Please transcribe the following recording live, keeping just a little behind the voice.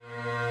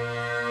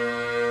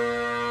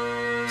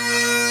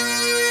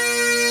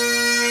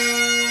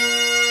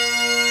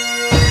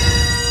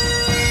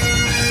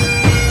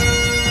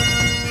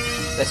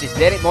This is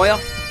Derek Moyer,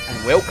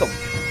 and welcome to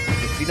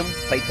the Freedom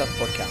Fighter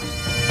Podcast.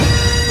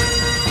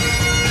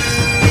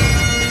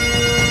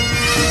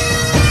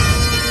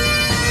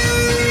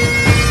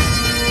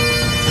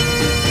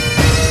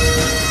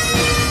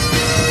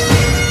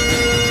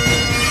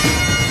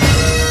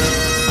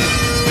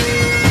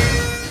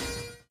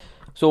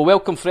 So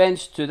welcome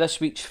friends to this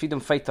week's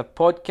Freedom Fighter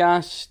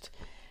Podcast.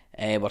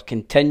 We're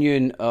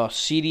continuing our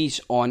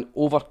series on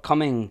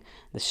overcoming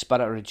the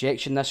spirit of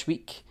rejection this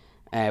week.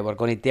 We're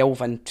going to delve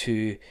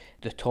into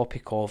the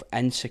topic of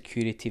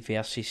insecurity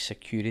versus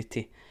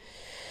security.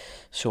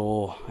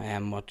 So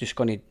we're just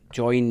going to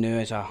join now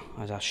as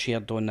I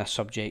shared on this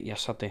subject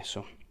yesterday.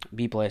 So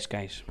be blessed,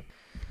 guys.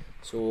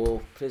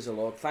 So praise the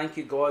Lord. Thank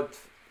you, God,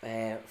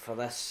 for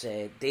this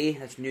day,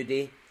 this new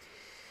day.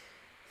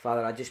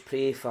 Father, I just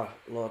pray for,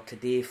 Lord,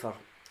 today for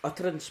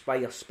utterance by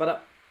your Spirit.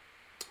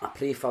 I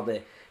pray for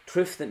the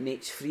truth that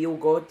makes free, O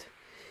God.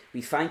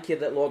 We thank you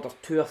that, Lord,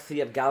 if two or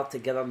three are gathered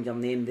together in your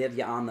name, there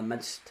you are in the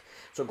midst.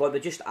 So, God, we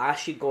just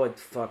ask you, God,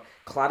 for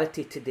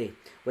clarity today.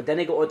 We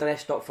didn't get all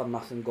dressed up for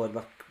nothing, God.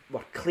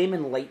 We're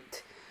claiming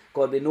light.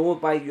 God, we know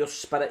by your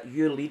Spirit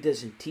you lead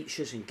us and teach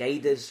us and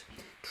guide us,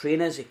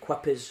 train us,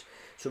 equip us.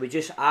 So we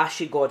just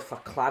ask you, God, for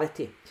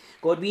clarity.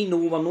 God, we know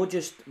we're not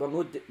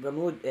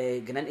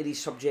going into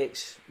these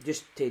subjects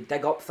just to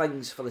dig up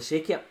things for the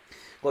sake of it.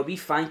 God, we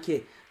thank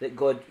you that,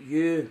 God,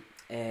 you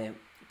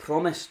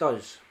promised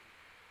us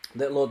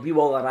that, Lord, we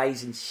will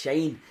arise and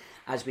shine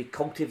as we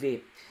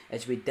cultivate,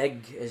 as we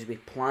dig, as we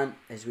plant,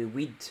 as we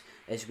weed,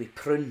 as we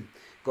prune,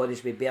 God,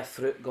 as we bear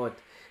fruit, God.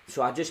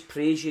 So I just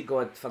praise you,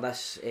 God, for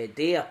this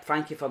day. I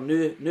thank you for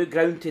new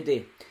ground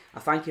today. I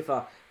thank you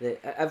for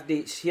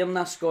everybody that's hearing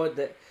this, God,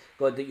 that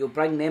you'll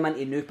bring them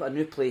into a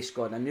new place,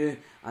 God, a new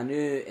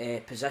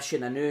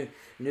position, a new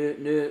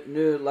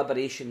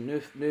liberation,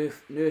 new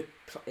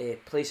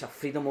place of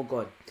freedom, oh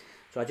God.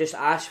 So I just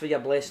ask for your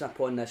blessing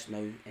upon this now,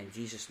 in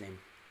Jesus' name.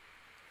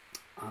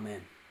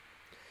 Amen.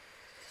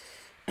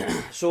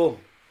 So,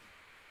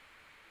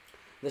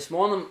 this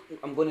morning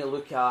I'm going to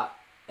look at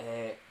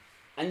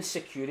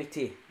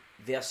insecurity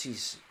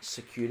versus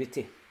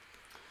security.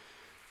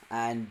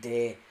 And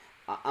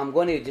I'm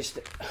going to just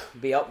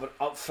be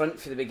up front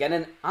for the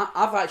beginning.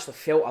 I've actually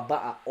felt a bit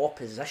of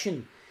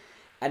opposition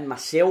in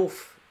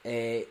myself,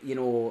 going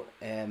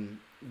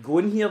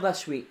here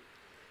this week,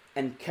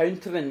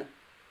 encountering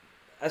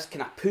this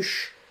kind of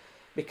push,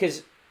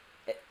 because,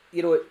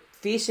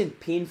 facing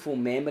painful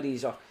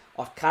memories or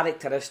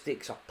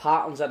characteristics or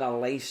patterns in our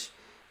lives,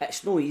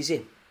 it's no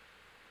easy.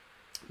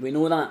 We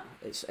know that.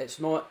 It's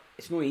not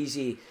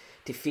easy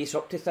to face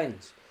up to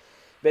things.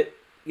 But,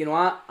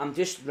 I'm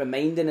just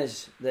reminding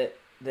us that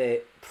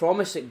the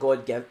promise that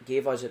God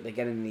gave us at the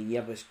beginning of the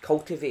year was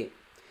cultivate.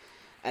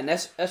 And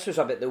this was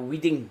about the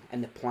weeding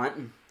and the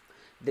planting,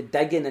 the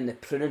digging and the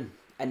pruning,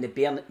 and the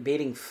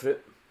bearing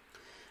fruit.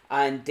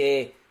 And,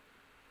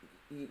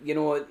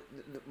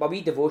 my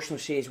wee devotional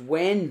says,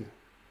 when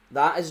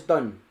that is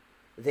done,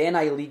 then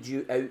I lead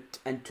you out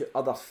into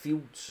other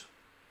fields.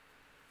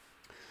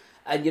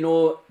 And,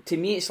 to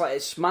me, it's like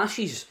it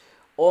smashes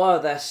all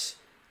of this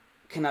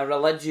kind of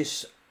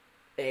religious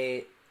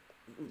kind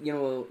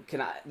of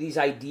these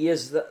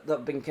ideas that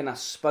have been kind of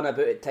spun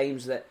about at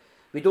times that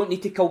we don't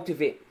need to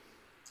cultivate.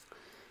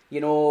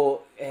 We've got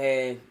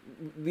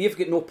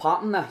no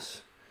part in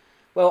this.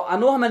 Well, I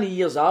know how many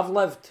years I've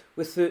lived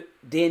without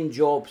doing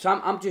jobs.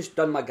 I'm just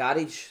done my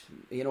garage,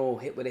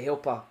 with the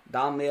help of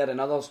Dan there and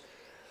others.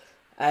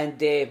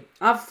 And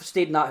I've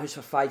stayed in that house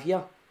for 5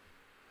 years.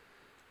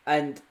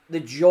 And the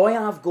joy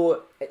I've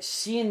got at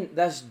seeing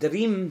this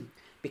dream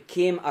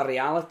became a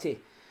reality.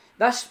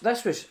 This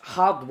was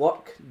hard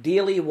work,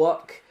 daily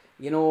work,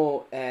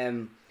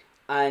 and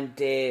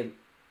it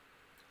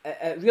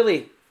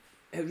really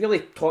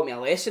taught me a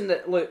lesson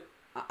that, look,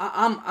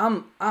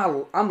 I'm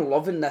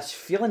loving this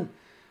feeling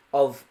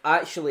of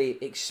actually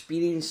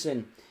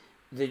experiencing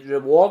the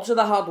rewards of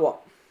the hard work.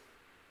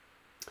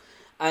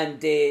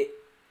 And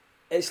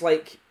it's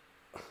like,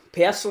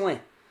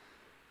 personally,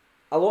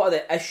 a lot of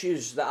the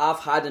issues that I've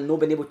had in not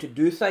being able to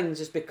do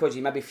things is because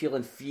you maybe feel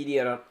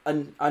inferior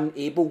or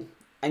unable,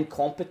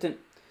 incompetent,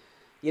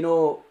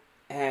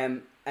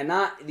 and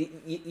that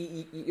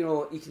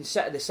you can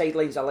sit at the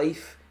sidelines of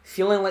life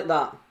feeling like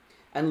that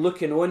and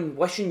looking on,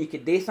 wishing you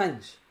could do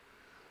things.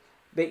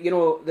 But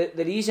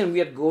the reason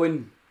we're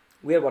going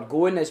where we're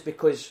going is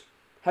because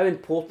how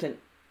important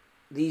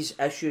these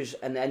issues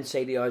in the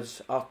inside of us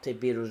are to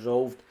be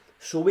resolved,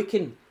 so we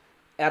can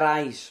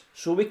arise,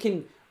 so we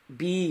can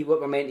be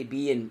what we're meant to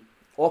be and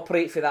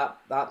operate for that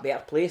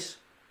better place.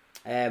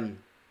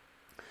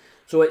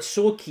 So it's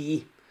so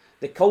key.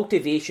 The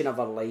cultivation of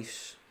our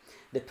lives,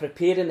 the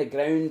preparing the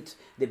ground,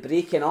 the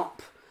breaking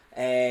up,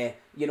 the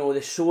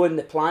sowing,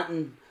 the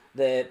planting,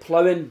 the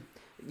ploughing,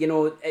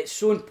 it's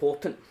so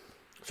important.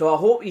 So I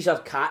hope you are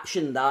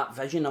catching that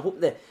vision. I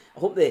hope the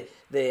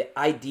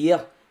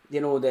idea,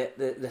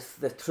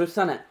 the truth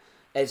in it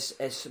is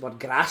we're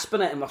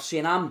grasping it and we're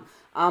saying,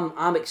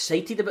 I'm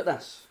excited about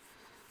this.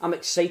 I'm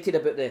excited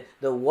about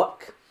the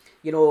work,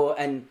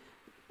 and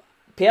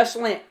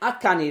personally, I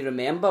can't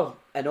remember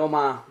in all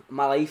my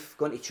life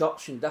going to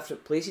church in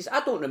different places.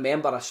 I don't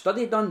remember a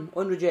study done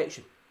on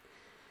rejection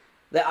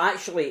that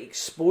actually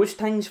exposed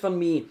things for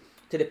me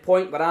to the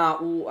point where I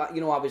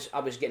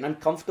was getting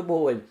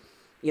uncomfortable and,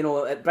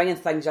 bringing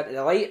things into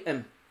the light.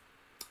 And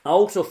I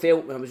also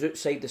felt when I was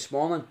outside this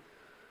morning,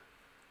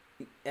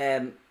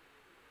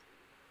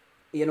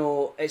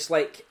 it's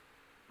like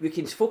we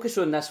can focus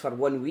on this for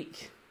 1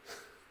 week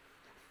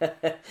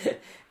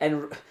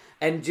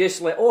and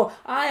just like,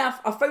 I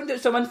found out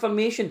some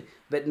information,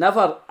 but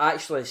never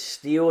actually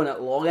stay on it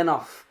long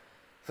enough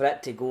for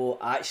it to go,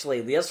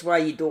 actually, there's why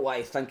you don't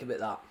want to think about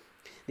that.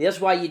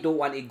 There's why you don't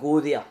want to go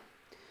there.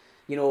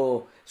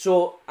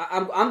 So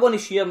I'm going to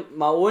share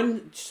my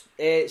own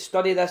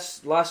study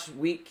this last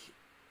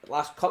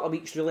couple of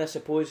weeks really, I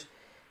suppose,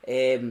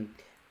 and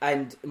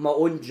my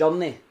own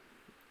journey,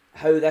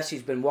 how this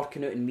has been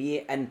working out in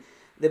me. And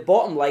the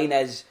bottom line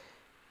is,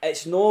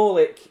 it's no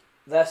like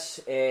this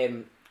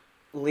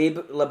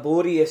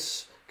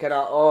laborious kind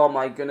of, oh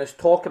my goodness,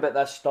 talk about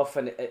this stuff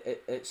and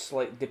it's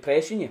like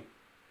depressing you.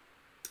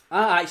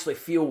 I actually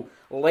feel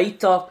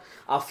lighter,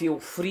 I feel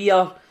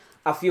freer,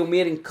 I feel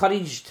more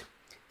encouraged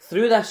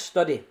through this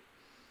study.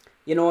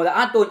 That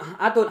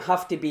I don't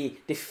have to be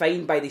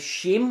defined by the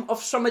shame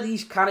of some of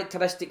these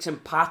characteristics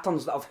and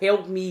patterns that have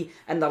held me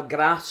in their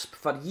grasp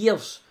for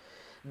years.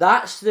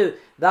 That's the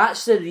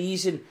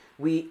reason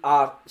we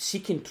are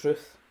seeking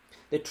truth.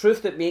 The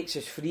truth that makes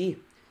us free.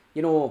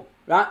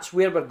 That's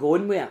where we're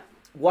going with it.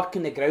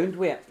 Working the ground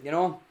with it,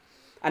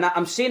 And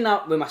I'm saying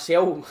that with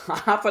myself.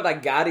 I've had a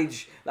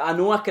garage that I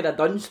know I could have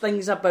done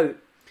things about.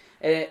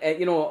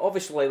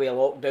 Obviously with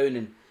lockdown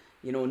and,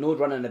 no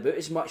running about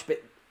as much,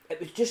 but it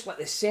was just like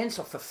the sense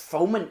of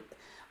fulfilment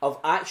of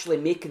actually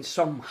making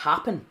something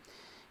happen,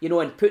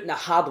 and putting the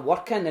hard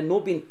work in and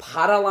not being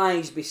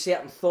paralysed by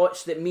certain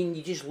thoughts that mean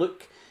you just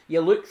look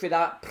for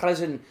that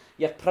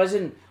your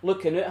prison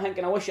looking out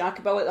thinking, I wish I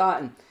could be like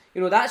that. And,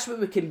 that's what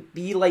we can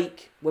be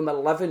like when we're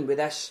living with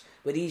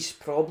these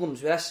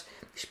problems, with this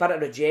spirit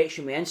of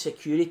rejection, with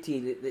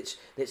insecurity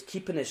that's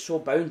keeping us so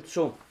bound.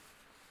 So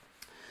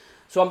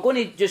I'm going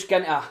to just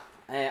get into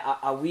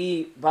a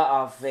wee bit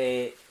of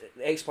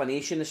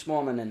explanation this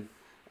morning,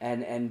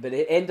 and by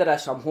the end of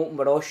this, I'm hoping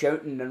we're all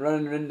shouting and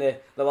running around the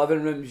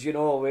living rooms,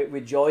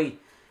 with joy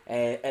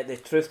at the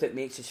truth that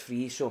makes us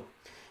free. So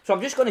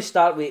I'm just going to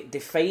start with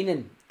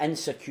defining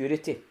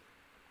insecurity.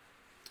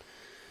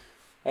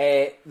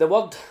 The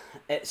word,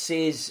 it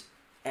says,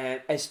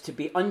 is to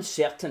be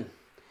uncertain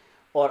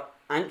or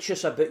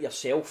anxious about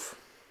yourself.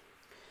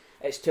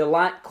 It's to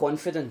lack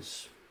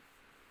confidence.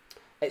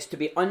 It's to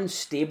be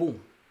unstable.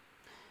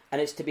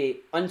 And it's to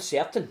be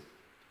uncertain,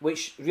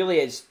 which really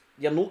is,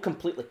 you're not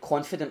completely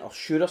confident or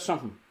sure of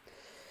something.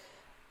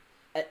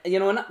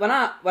 When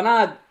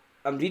I'm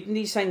reading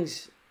these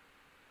things,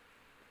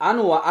 I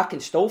know I can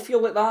still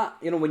feel like that.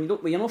 When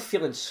you're not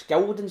feeling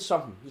skilled in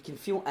something, you can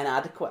feel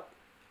inadequate,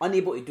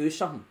 unable to do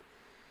something.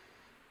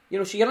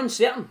 So you're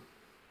uncertain.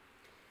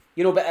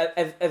 But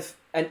if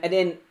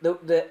then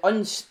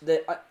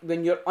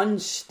when you're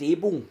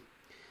unstable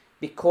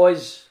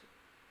because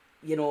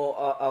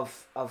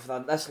of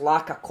this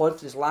lack of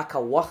confidence, lack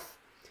of worth,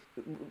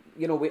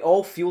 we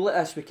all feel like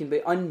this. We can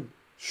be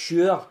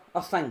unsure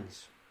of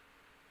things.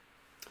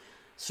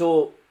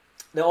 So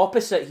the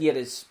opposite here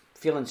is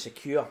feeling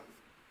secure.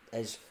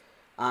 Is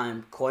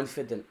I'm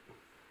confident,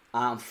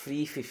 I'm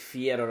free from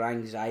fear or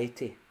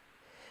anxiety,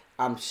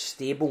 I'm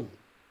stable,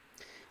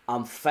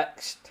 I'm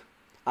fixed,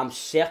 I'm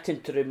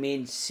certain to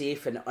remain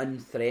safe and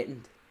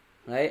unthreatened,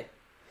 right?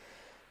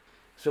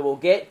 So we'll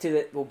get to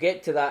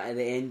that at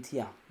the end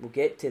here. We'll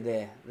get to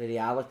the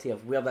reality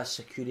of where this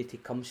security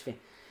comes from.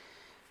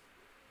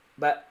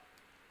 But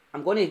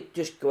I'm going to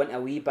just go into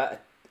a wee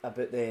bit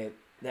about the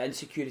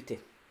insecurity.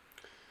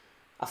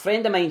 A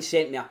friend of mine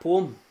sent me a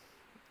poem,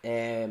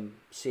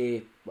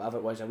 say whatever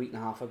it was, a week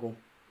and a half ago,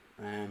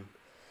 and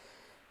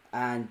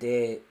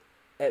it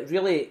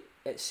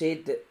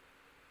said that,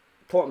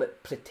 talking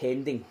about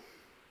pretending.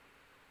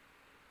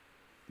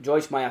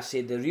 Joyce Meyer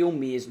said, the real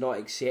me is not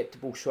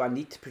acceptable, so I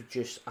need to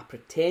produce a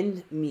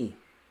pretend me.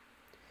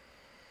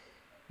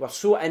 We're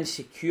so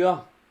insecure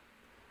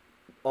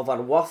of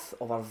our worth,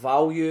 of our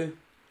value,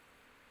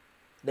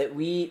 that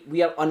we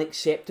are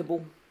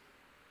unacceptable.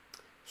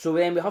 So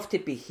then we have to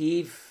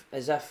behave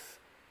as if,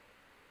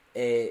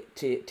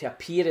 to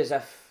appear as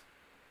if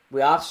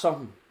we are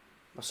something,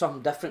 or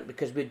something different,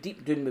 because we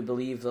deep down we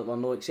believe that we're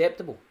not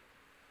acceptable.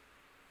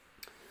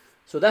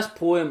 So this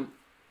poem,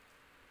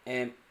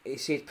 it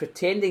says,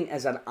 pretending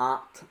is an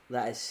art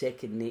that is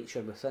second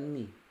nature within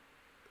me,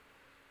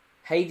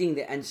 hiding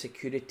the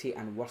insecurity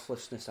and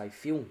worthlessness I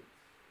feel,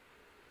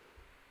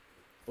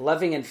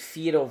 living in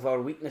fear of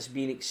our weakness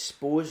being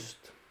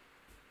exposed.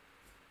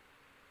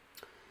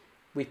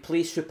 We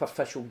play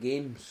superficial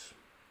games,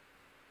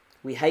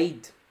 we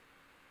hide,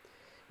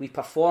 we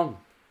perform.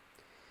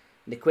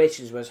 And the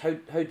question was, how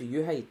do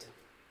you hide?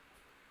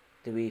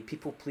 Do we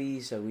people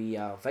please? Are we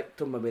a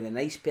victim? Are we the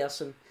nice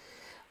person?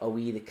 Are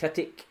we the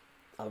critic?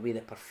 Are we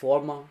the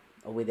performer?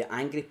 Are we the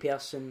angry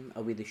person?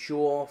 Are we the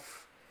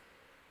show-off?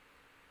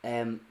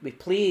 The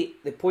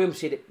poem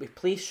said we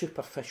play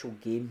superficial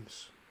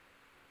games.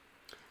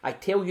 I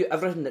tell you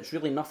everything that's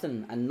really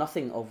nothing, and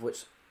nothing of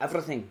what's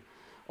everything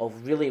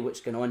of really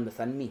what's going on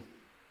within me.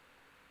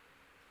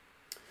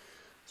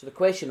 So the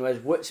question was,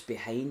 what's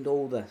behind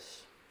all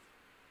this?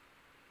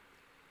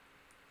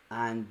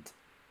 And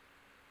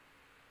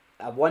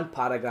one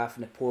paragraph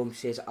in the poem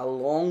says, a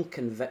long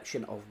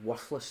conviction of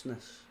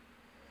worthlessness.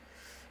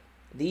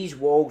 These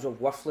walls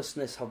of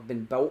worthlessness have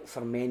been built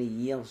for many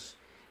years,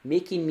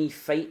 making me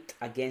fight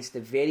against the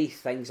very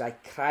things I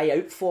cry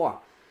out for,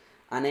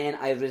 and then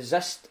I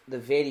resist the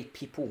very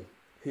people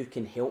who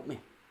can help me.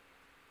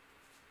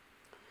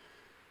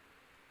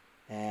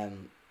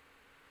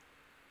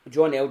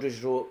 John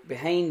Eldridge wrote,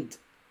 behind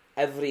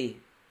every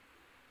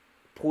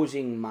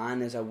posing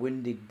man is a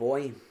wounded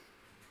boy,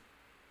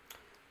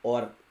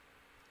 or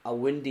a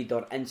wounded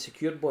or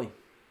insecure boy,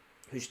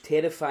 who's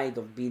terrified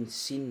of being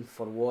seen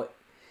for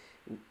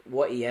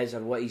what he is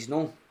or what he's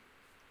not.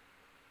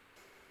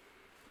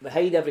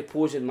 Behind every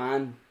posing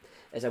man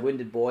is a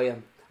wounded boy.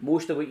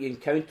 Most of what you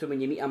encounter when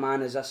you meet a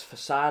man is this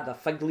facade, a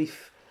fig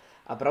leaf,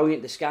 a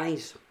brilliant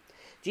disguise.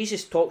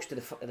 Jesus talks to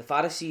the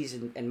Pharisees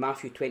in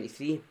Matthew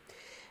 23,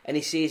 and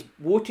he says,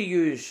 woe to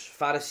you,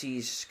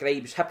 Pharisees,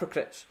 scribes,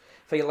 hypocrites,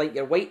 for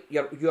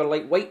you're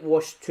like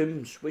whitewashed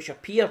tombs, which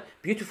appear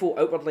beautiful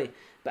outwardly,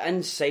 but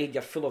inside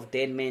you're full of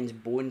dead men's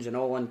bones and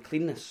all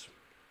uncleanness.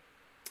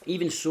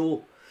 Even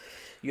so,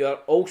 you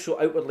are also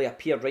outwardly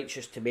appear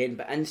righteous to men,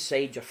 but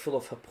inside you're full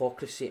of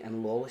hypocrisy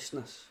and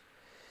lawlessness.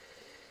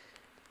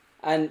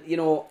 And,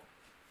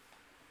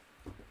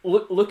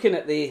 looking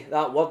at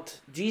that word,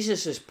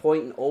 Jesus is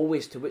pointing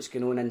always to what's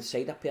going on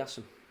inside a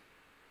person.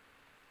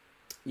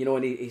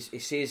 And he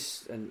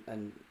says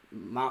in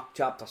Mark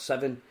chapter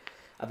 7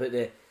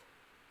 about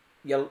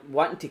you're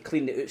wanting to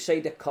clean the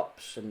outside of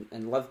cups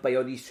and live by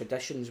all these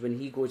traditions. When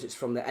he goes, it's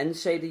from the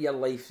inside of your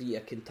life that you're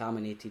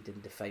contaminated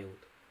and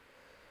defiled.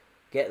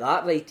 Get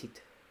that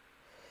righted.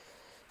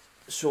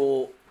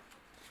 So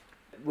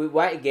we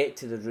want to get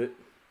to the root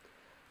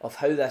of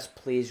how this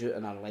plays out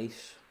in our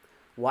lives,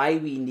 why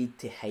we need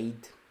to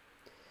hide.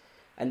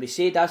 And I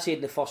said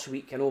in the first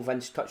week, I know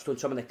Vince touched on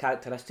some of the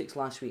characteristics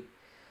last week,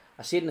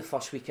 I said in the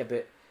first week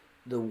about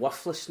the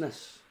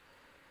worthlessness,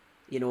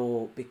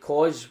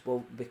 because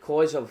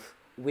of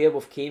where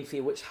we've came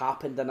from, what's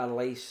happened in our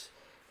lives,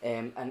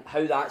 and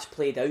how that's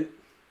played out.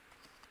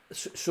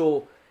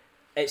 So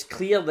it's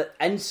clear that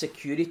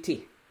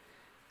insecurity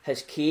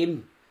has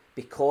came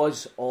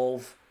because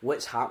of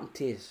what's happened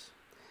to us.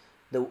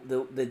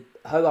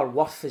 How our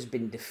worth has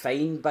been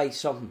defined by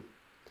something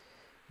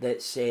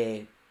that's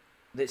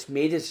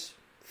made us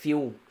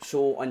feel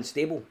so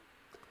unstable.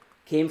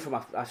 Came from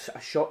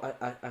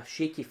a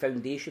shaky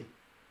foundation.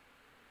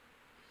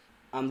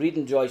 I'm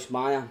reading Joyce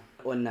Meyer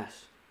on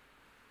this,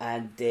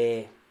 and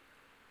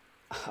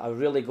I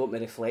really got me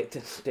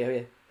reflecting, I tell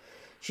you.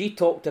 She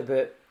talked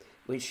about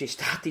when she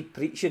started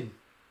preaching,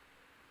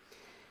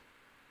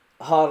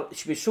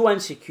 she was so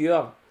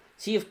insecure.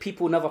 See if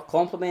people never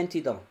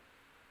complimented her.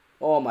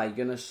 Oh my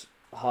goodness,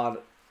 her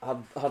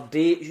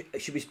day,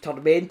 she was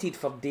tormented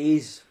for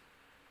days.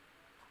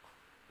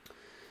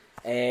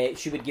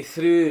 She would go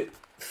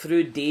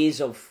through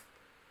days of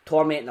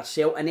tormenting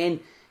herself, and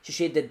then she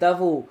said the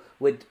devil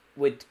would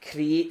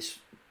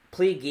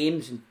play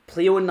games and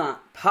play on that,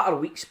 hit her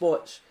weak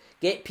spots,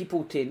 get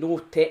people to no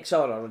text her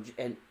or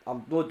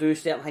no do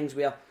certain things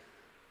with her,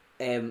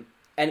 and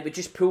it would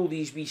just pull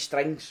these wee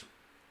strings.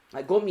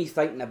 It got me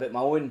thinking about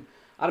my own.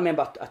 I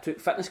remember I took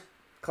fitness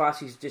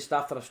classes just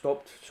after I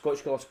stopped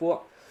Scottish School of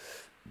Sport,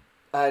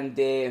 and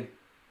I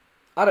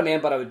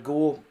remember I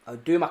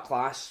would do my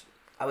class,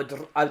 I would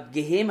go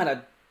home and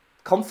I'd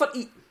comfort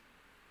eat,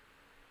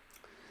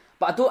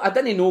 but I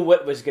didn't know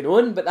what was going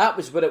on, but that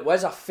was what it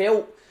was. I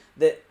felt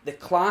that the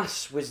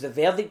class was the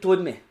verdict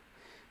on me.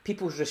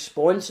 People's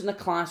response in the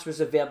class was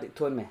the verdict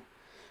on me.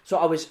 So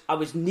I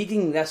was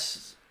needing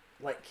this,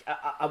 like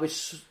I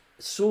was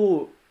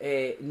so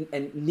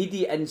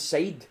needy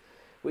inside,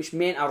 which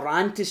meant I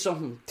ran to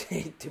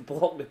something to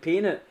block the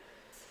pain out.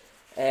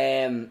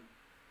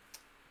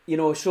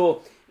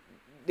 So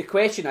the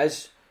question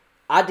is,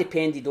 I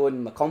depended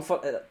on my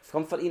comfort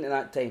eating at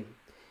that time.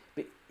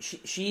 But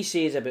she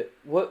says about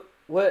what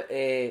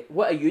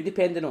are you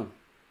depending on?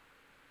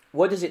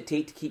 What does it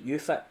take to keep you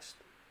fixed?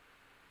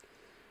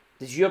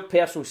 Does your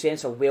personal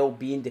sense of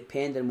well-being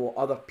depend on what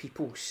other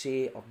people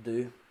say or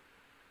do?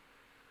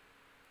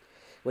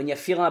 When you're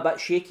feeling a bit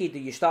shaky, do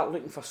you start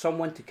looking for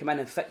someone to come in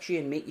and fix you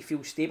and make you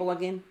feel stable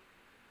again?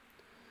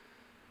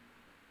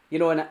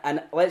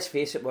 And let's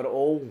face it, we've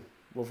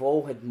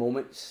all had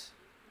moments,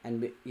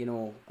 and in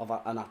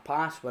our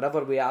past,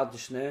 wherever we are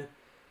just now.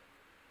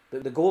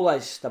 But the goal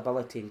is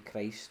stability in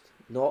Christ,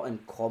 not in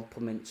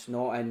compliments,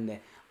 not in the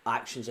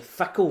actions, the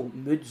fickle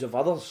moods of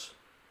others.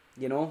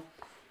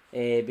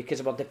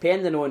 Because we're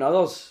depending on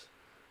others,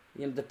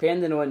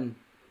 depending on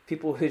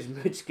people whose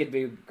moods could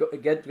be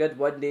good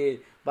one day,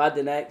 bad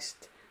the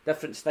next,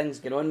 different things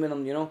going on with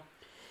them,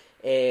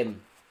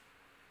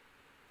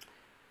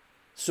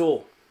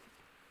 So,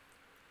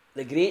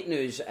 the great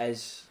news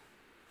is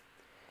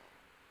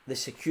the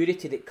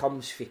security that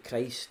comes from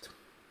Christ.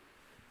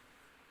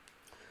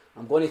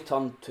 I'm going to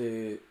turn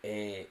to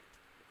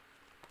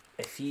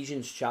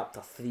Ephesians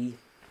chapter 3,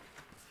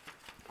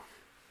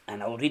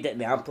 and I'll read it in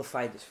the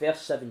Amplified. It's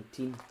verse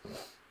 17.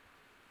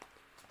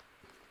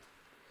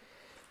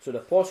 So the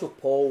Apostle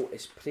Paul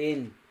is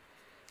praying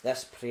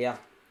this prayer,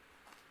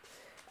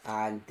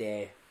 and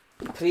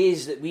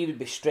prays that we would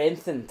be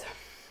strengthened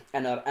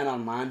in our inner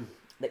man,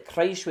 that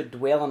Christ would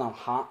dwell in our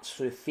hearts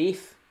through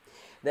faith,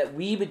 that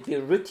we would be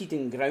rooted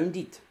and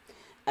grounded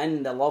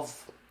in the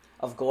love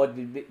of God.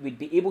 We'd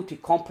be able to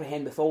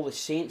comprehend with all the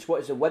saints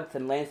what is the width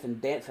and length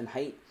and depth and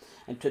height,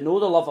 and to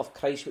know the love of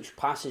Christ which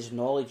passes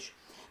knowledge,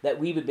 that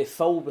we would be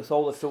filled with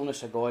all the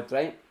fullness of God,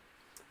 right?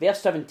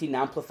 Verse 17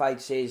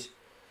 Amplified says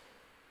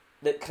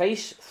that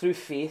Christ through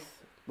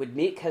faith would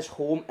make his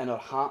home in our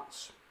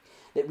hearts,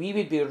 that we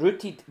would be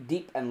rooted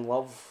deep in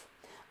love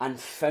and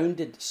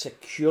founded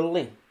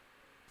securely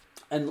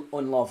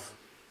on love.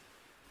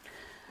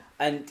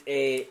 And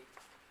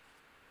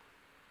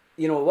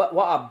what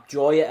a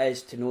joy it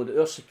is to know that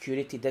our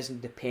security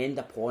doesn't depend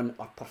upon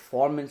our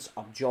performance,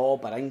 our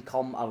job, our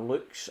income, our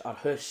looks, our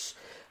house,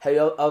 how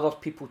other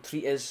people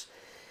treat us,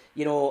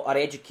 our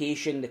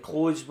education, the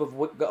clothes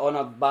we've got on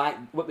our back,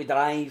 what we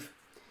drive.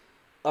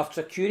 Our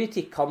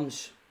security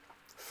comes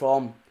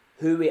from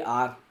who we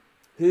are,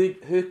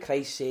 who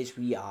Christ says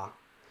we are,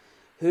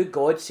 who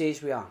God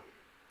says we are.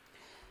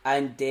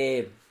 And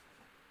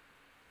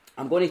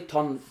I'm going to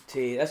turn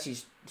to, this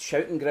is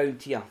shouting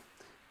ground here,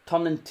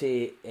 turning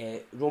to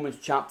Romans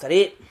chapter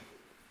 8.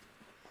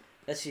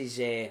 This is,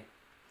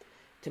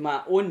 to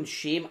my own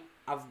shame,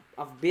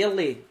 I've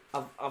barely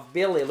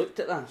looked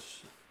at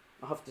this,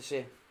 I have to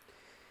say,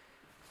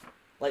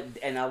 like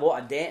in a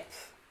lot of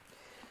depth.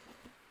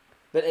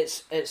 But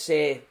it's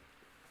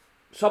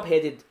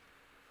subheaded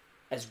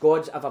as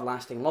God's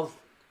everlasting love.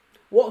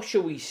 What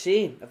shall we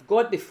say? If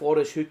God be for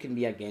us, who can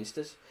be against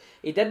us?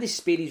 He did not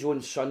spare his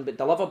own son, but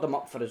delivered him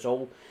up for us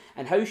all.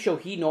 And how shall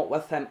he not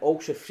with him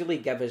also freely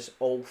give us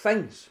all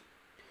things?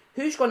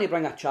 Who's going to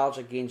bring a charge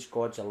against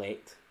God's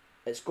elect?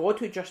 It's God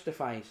who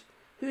justifies.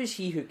 Who is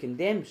he who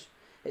condemns?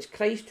 It's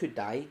Christ who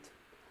died,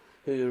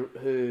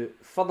 who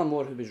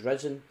furthermore who was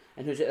risen,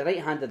 and who's at the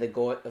right hand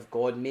of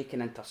God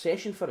making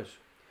intercession for us.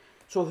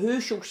 So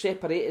who shall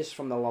separate us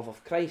from the love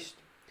of Christ?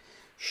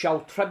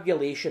 Shall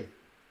tribulation,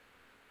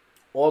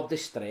 or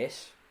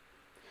distress,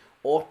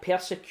 or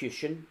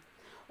persecution,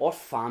 or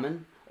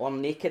famine, or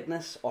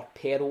nakedness, or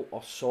peril,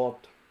 or sword?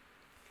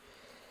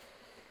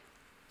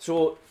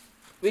 So,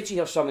 wait to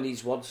hear some of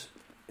these words.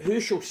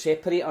 Who shall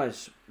separate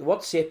us? The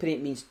word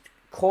separate means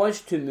cause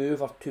to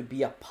move or to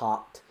be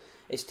apart.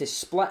 It's to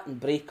split and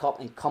break up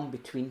and come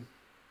between.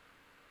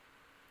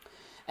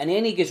 And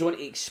then he goes on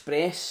to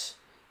express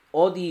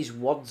all these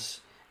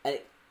words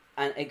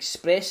and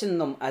expressing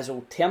them as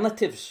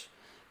alternatives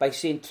by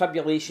saying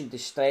tribulation,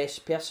 distress,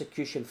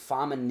 persecution,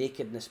 famine,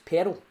 nakedness,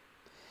 peril.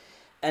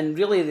 And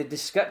really the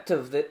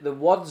descriptive, the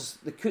words,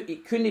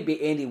 it couldn't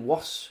be any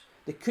worse.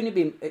 It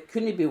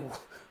couldn't be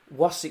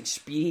worse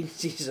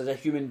experiences as a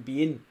human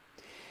being.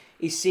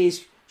 He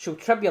says, shall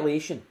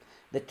tribulation,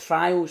 the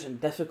trials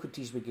and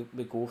difficulties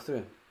we go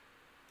through,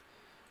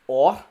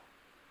 or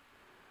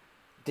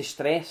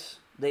distress,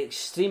 the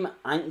extreme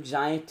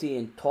anxiety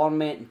and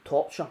torment and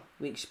torture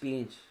we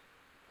experience,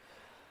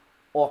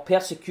 or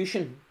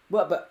persecution.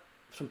 What about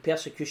some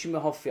persecution we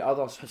have for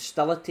others?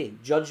 Hostility,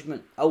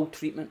 judgment, ill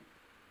treatment.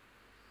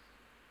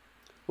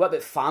 What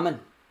about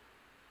famine?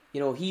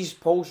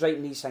 Paul's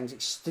writing these things.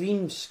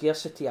 Extreme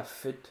scarcity of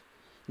food,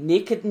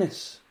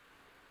 nakedness.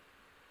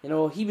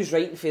 He was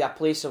writing for a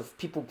place of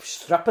people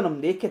stripping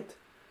him naked.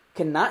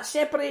 Can that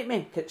separate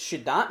me?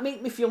 Should that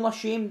make me feel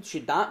ashamed?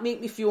 Should that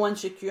make me feel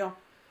insecure?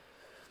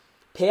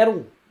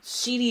 Peril,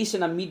 serious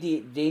and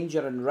immediate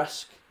danger and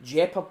risk,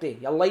 jeopardy,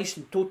 your life's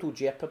in total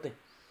jeopardy.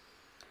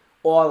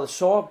 Or the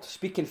sword,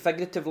 speaking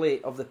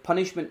figuratively of the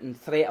punishment and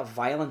threat of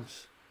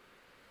violence.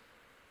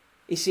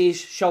 He says,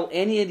 shall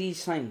any of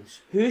these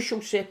things, who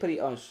shall separate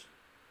us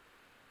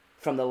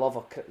from the love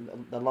of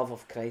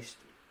Christ?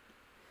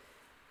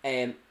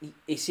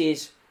 He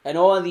says, in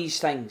all of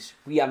these things,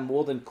 we are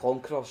more than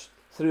conquerors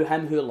through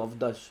him who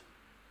loved us.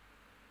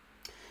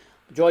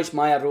 Joyce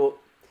Meyer wrote,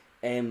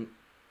 if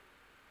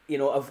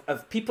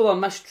people are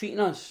mistreating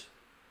us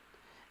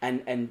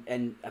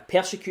and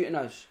persecuting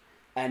us,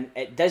 and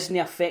it doesn't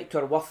affect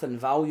our worth and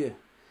value,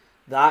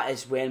 that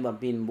is when we're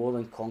being more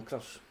than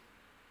conquerors.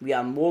 We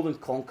are more than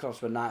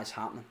conquerors when that is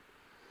happening.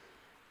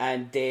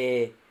 And,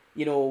 we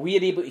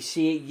are able to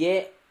say,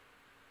 yeah,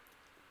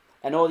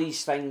 in all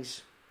these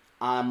things,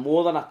 I am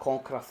more than a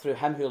conqueror through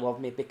him who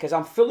loved me, because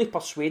I'm fully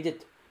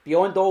persuaded,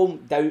 beyond all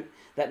doubt,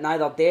 that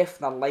neither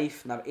death, nor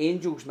life, nor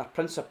angels, nor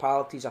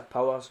principalities or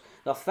powers,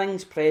 nor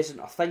things present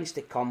or things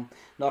to come,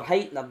 nor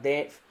height nor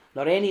depth,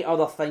 nor any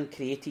other thing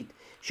created,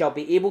 shall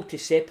be able to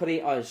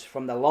separate us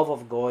from the love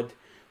of God,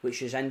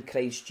 which is in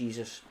Christ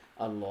Jesus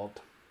our Lord.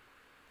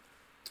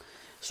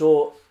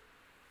 So,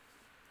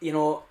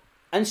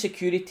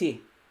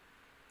 insecurity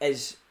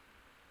is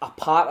a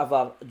part of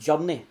our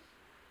journey.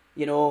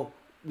 You know,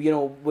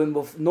 when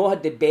we've not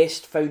had the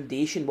best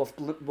foundation,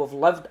 we've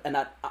lived in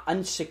an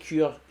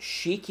insecure,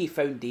 shaky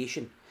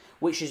foundation,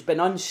 which has been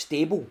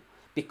unstable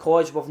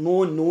because we've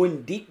not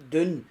known deep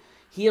down,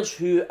 here's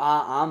who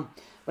I am.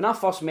 When I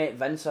first met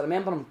Vince, I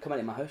remember him coming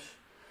to my house,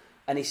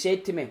 and he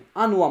said to me,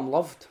 I know I'm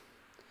loved.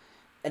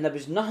 And there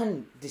was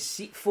nothing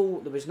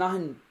deceitful, there was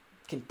nothing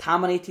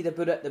contaminated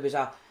about it. There was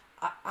I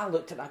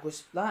looked at it and I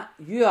goes, that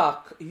you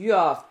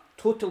are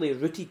totally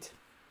rooted.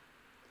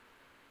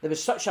 There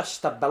was such a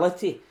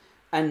stability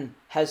in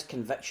his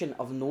conviction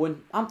of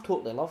knowing I'm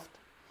totally loved.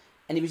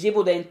 And he was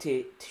able then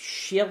to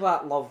share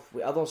that love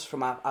with others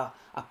from a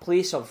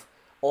place of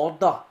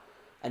order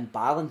and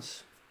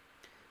balance.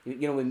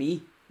 You know, with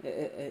me,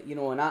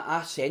 and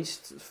I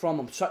sensed from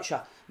him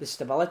the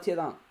stability of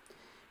that.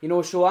 You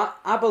know, so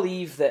I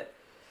believe that,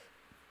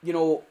 you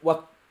know, we're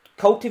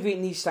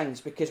cultivating these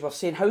things because we're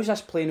saying, how's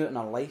this playing out in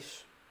our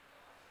lives?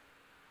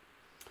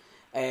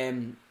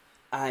 And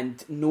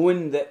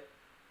knowing that,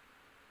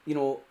 you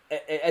know,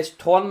 it is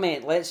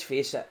torment, let's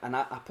face it, and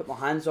I put my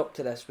hands up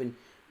to this, when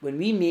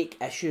we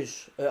make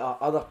issues out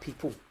of other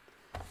people,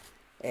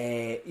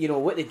 you know,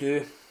 what they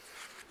do,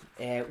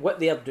 what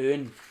they're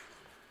doing,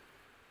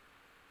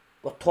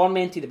 we're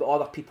tormented about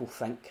what other people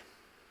think.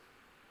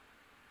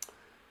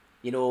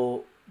 You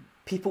know,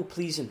 people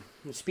pleasing.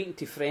 I'm speaking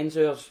to friends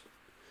of ours,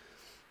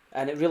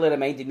 and it really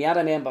reminded me. I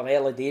remember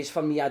early days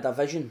for me, I had a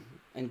vision,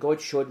 and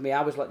God showed me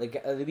I was like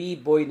the wee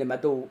boy in the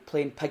middle,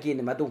 playing piggy in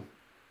the middle,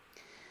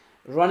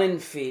 running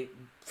from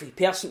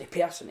person to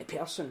person to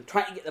person,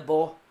 trying to get the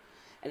ball,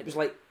 and it was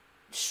like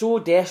so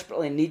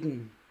desperately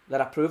needing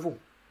their approval,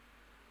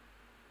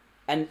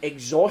 and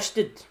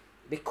exhausted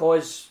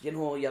because, you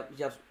know,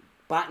 you're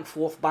back and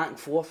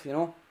forth, you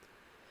know,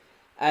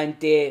 and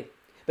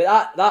but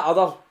that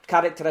other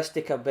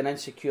characteristic of being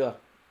insecure,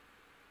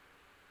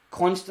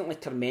 constantly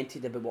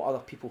tormented about what other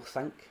people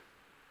think.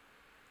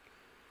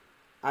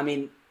 I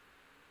mean,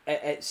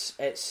 it's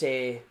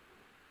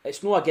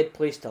not a good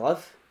place to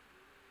live.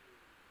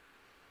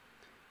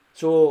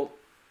 So,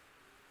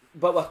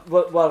 but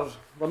we're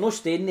not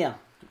staying there.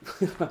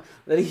 The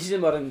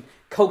reason we're in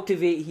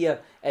cultivate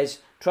here is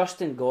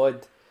trusting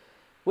God.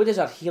 Where does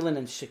our healing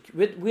and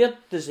where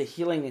does the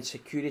healing and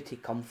security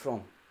come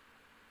from?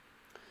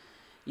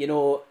 You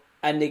know,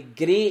 and the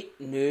great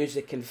news,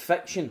 the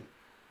conviction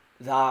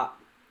that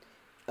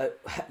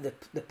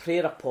the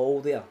prayer of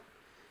Paul there,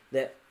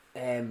 that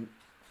that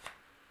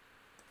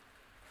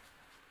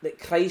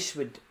Christ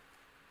would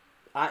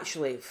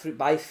actually,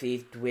 by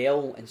faith,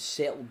 dwell and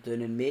settle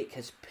down and make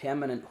his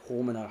permanent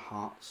home in our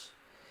hearts.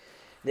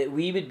 That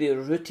we would be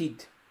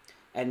rooted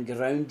and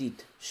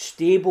grounded,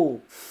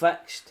 stable,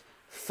 fixed,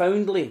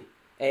 founded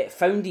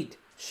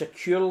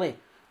securely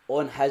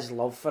on his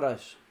love for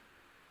us.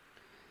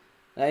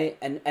 Right?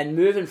 And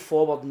moving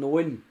forward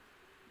knowing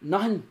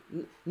nothing,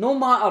 no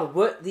matter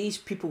what these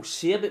people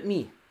say about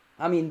me.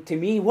 I mean, to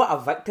me, what a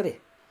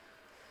victory.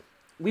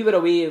 We were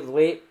away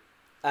late,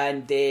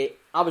 and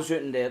I was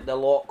out in the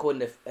lock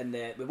and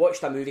we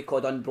watched a movie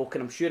called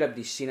Unbroken. I'm sure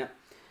everybody's seen it.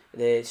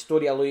 The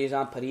story of Louis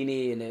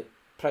Zamperini in the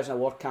prisoner of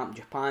war camp in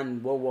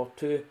Japan, World War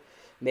II,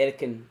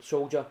 American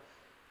soldier.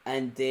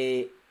 And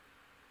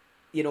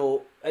you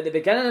know, at the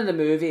beginning of the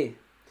movie,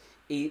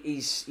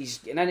 he's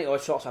getting into all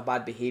sorts of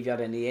bad behaviour,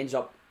 and he ends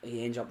up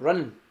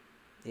running.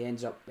 He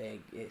ends up,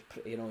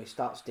 you know, he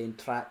starts doing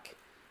track,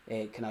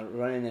 kind of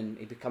running, and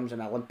he becomes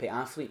an Olympic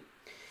athlete.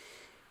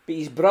 But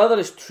his brother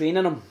is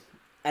training him,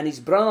 and his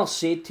brother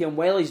said to him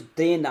while he's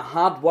doing the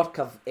hard work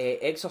of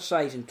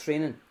exercise and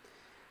training,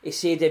 he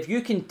said, if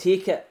you can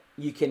take it,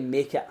 you can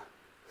make it.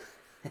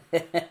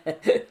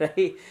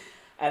 Right?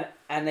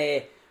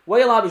 And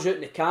while I was out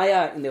in the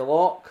kayak in the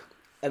lock,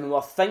 and we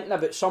were thinking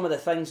about some of the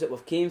things that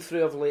we've came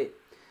through of late,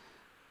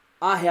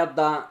 I heard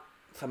that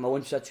from my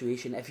own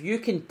situation. If you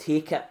can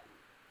take it,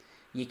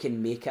 you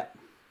can make it.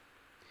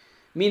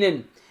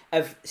 Meaning,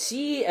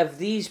 if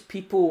these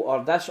people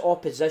or this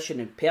opposition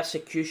and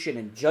persecution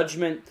and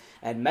judgment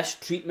and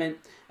mistreatment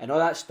and all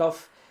that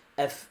stuff,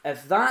 if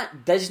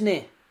that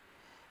doesn't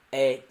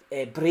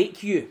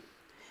break you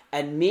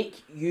and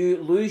make you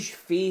lose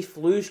faith,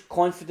 lose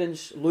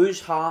confidence,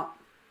 lose heart,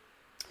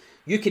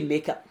 you can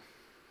make it.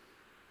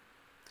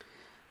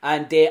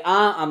 And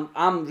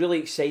I'm really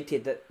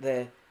excited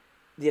that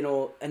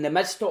in the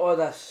midst of all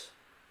this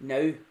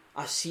now,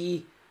 I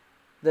see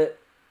that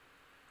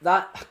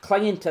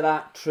clinging to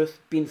that truth,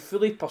 being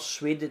fully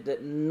persuaded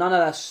that none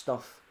of this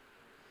stuff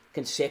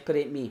can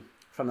separate me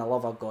from the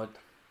love of God.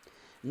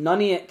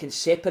 None of it can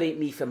separate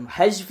me from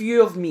his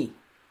view of me.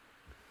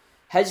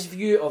 His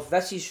view of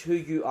this is who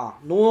you are.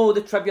 No,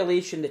 the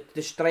tribulation, the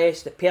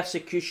distress, the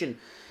persecution,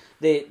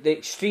 the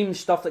extreme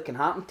stuff that can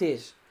happen to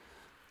us.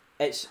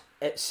 It's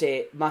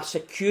my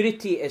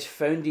security is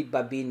founded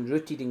by being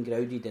rooted and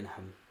grounded in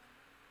him.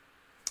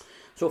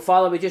 So,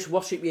 Father, we just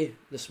worship you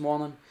this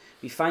morning.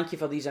 We thank you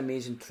for these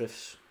amazing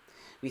truths.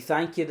 We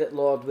thank you that,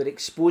 Lord, we're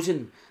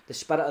exposing the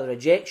spirit of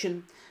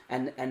rejection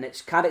and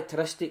its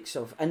characteristics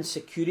of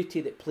insecurity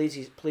that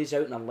plays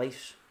out in our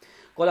lives.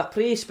 God, I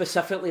pray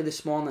specifically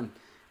this morning,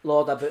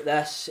 Lord, about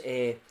this,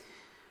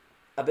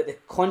 about the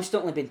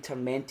constantly being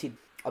tormented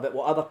about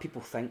what other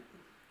people think,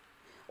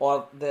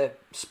 or the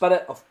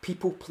spirit of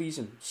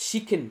people-pleasing,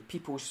 seeking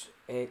people's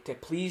to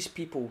please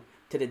people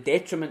to the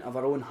detriment of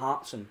our own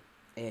hearts and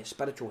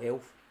spiritual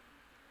health.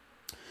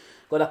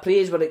 God, I pray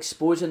as we're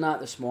exposing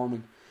that this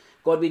morning,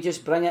 God, we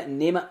just bring it and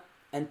name it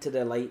into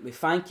the light. We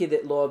thank you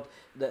that, Lord,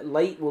 that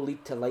light will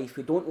lead to life.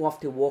 We don't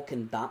have to walk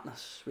in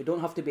darkness. We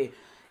don't have to be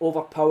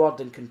overpowered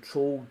and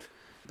controlled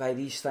by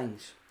these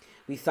things.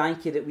 We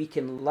thank you that we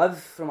can live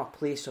from a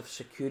place of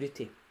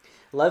security,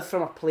 live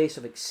from a place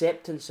of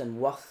acceptance and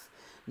worth,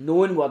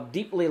 knowing we're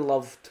deeply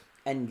loved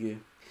in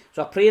you.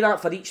 So I pray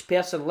that for each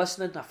person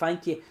listening. I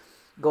thank you,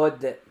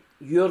 God, that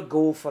your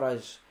goal for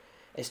us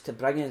is to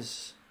bring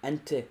us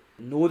into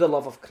know the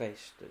love of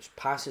Christ, which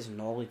passes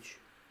knowledge,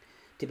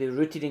 to be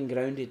rooted and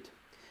grounded,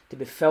 to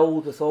be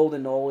filled with all the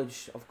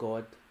knowledge of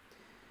God,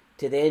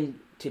 to then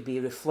to be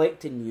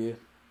reflecting you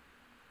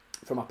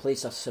from a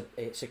place of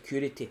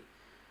security,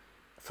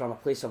 from a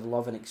place of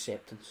love and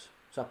acceptance.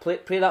 So I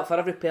pray that for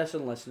every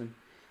person listening,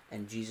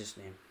 in Jesus'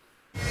 name.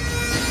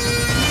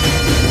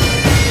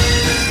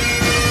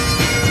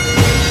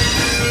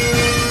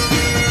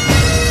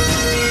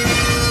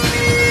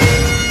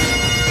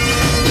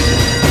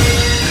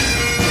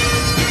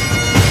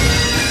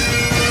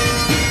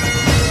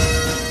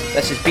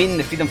 This has been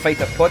the Freedom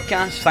Fighter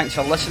podcast. Thanks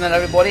for listening,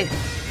 everybody.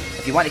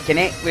 If you want to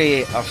connect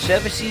with our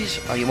services,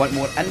 or you want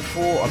more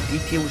info or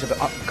details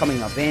about upcoming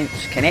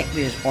events, connect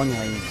with us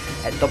online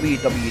at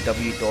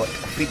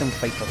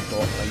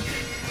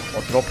www.freedomfighters.life,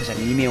 or drop us an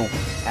email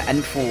at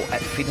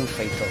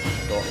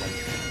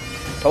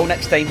info@freedomfighters.life. Till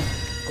next time,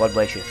 God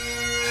bless you.